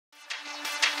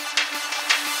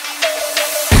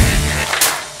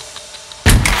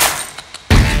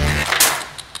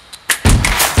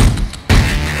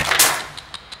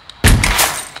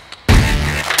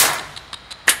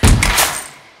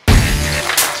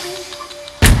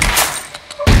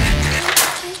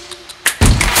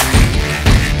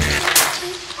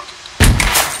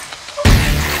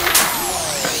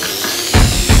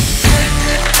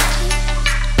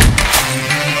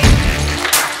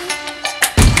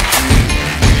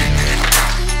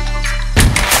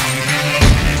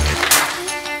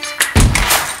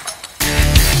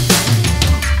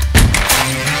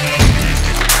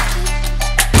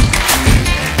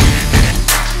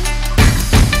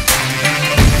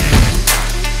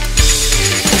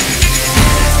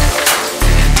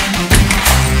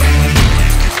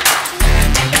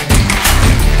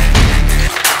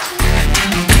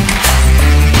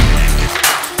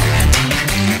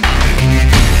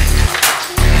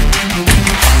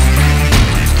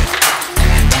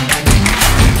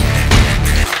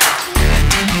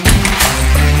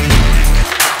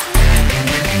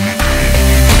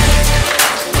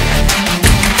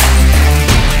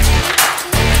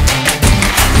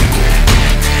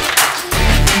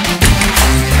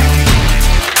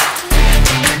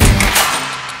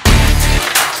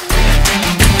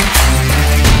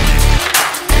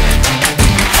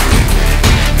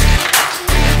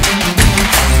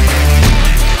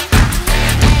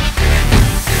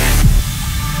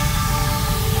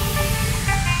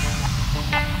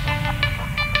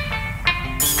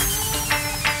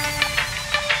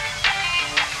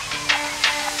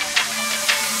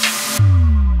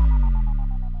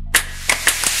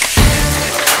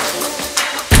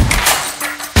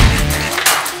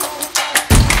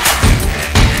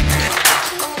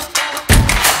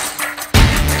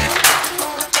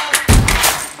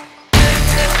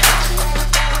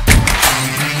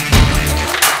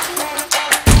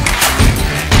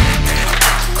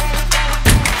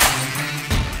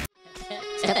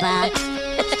Hello,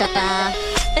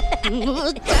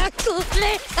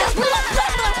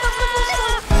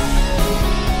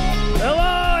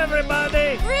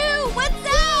 everybody. Roo, what's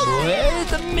up?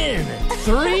 Wait a minute.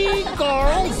 3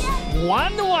 girls,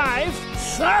 1 wife.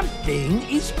 Something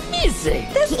is missing.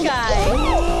 This guy.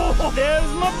 Oh,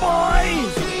 there's my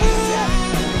boys.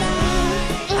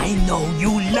 I know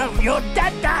you love your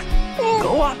dada.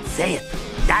 Go on, say it.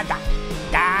 Dada.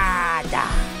 Dada.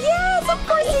 Yes, of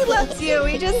course he loves you.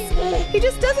 He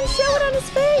just doesn't show it on his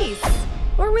face.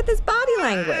 Or with his body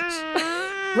language.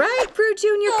 Right, Prue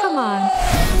Jr., come on.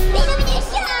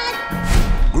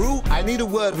 Gru, I need a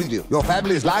word with you. Your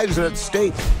family's lives are at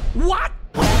stake. What?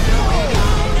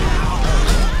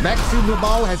 Maxime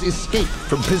Lebeau has escaped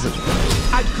from prison.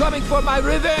 I'm coming for my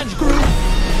revenge, Gru.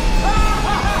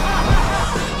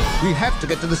 We have to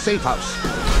get to the safe house.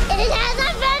 It has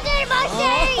a vending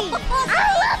machine! I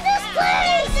love this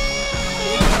place!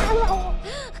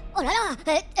 Oh la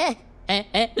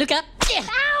la! Look up.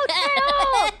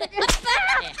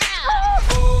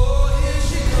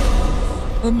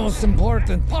 The most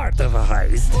important part of a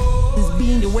heist is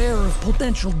being aware of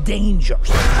potential dangers.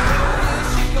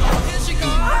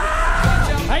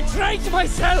 I trained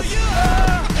myself!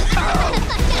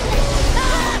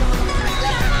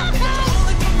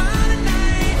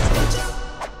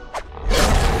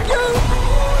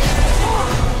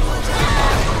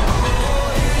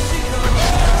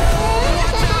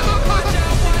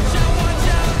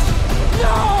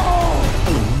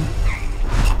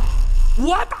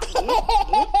 What?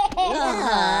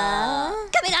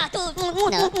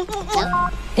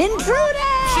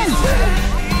 Intruders!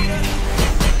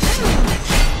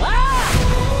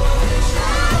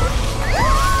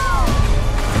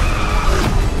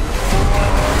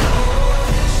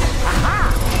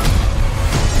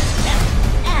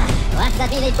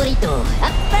 Wasabi el burrito.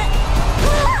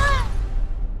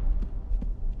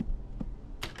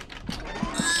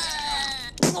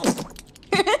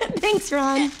 Thanks,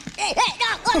 Ron. Hey, no,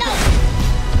 oh no!